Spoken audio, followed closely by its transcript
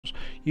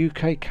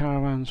UK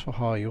caravans for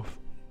hire, your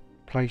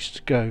place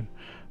to go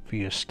for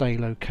your stay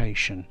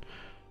location.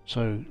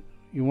 So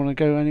you want to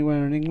go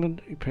anywhere in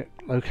England, you pick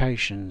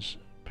locations,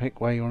 pick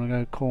where you want to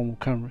go. Cornwall,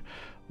 Cumbria,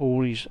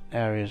 all these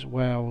areas,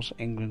 Wales,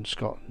 England,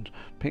 Scotland.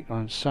 Pick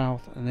line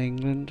south and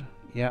England.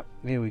 Yep,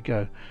 here we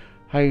go.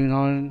 Hayling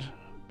Island,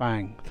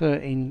 bang,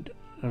 13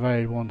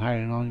 available on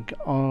Hayling Island.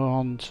 Go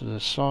on to the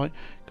site,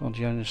 go on to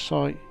the owner's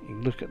site, you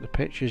can look at the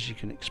pictures, you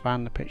can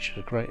expand the pictures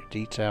to greater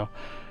detail.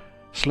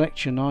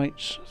 Select your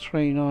nights,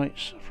 3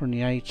 nights from the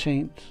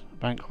 18th,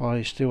 bank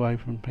holiday is still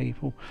open,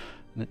 people,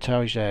 and it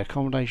tells you there,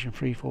 accommodation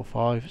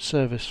 345,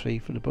 service fee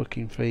for the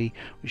booking fee,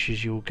 which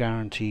is your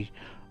guarantee,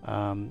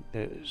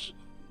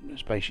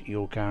 it's basically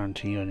your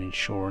guarantee on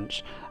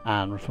insurance,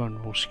 and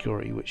refundable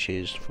security, which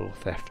is for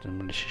theft and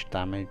malicious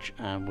damage,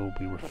 and will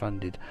be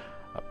refunded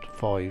up to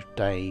 5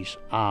 days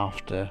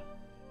after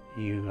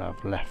you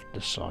have left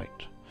the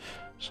site.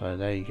 So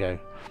there you go.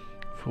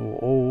 For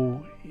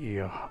all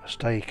your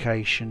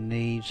staycation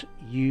needs,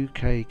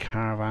 UK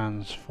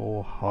caravans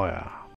for hire.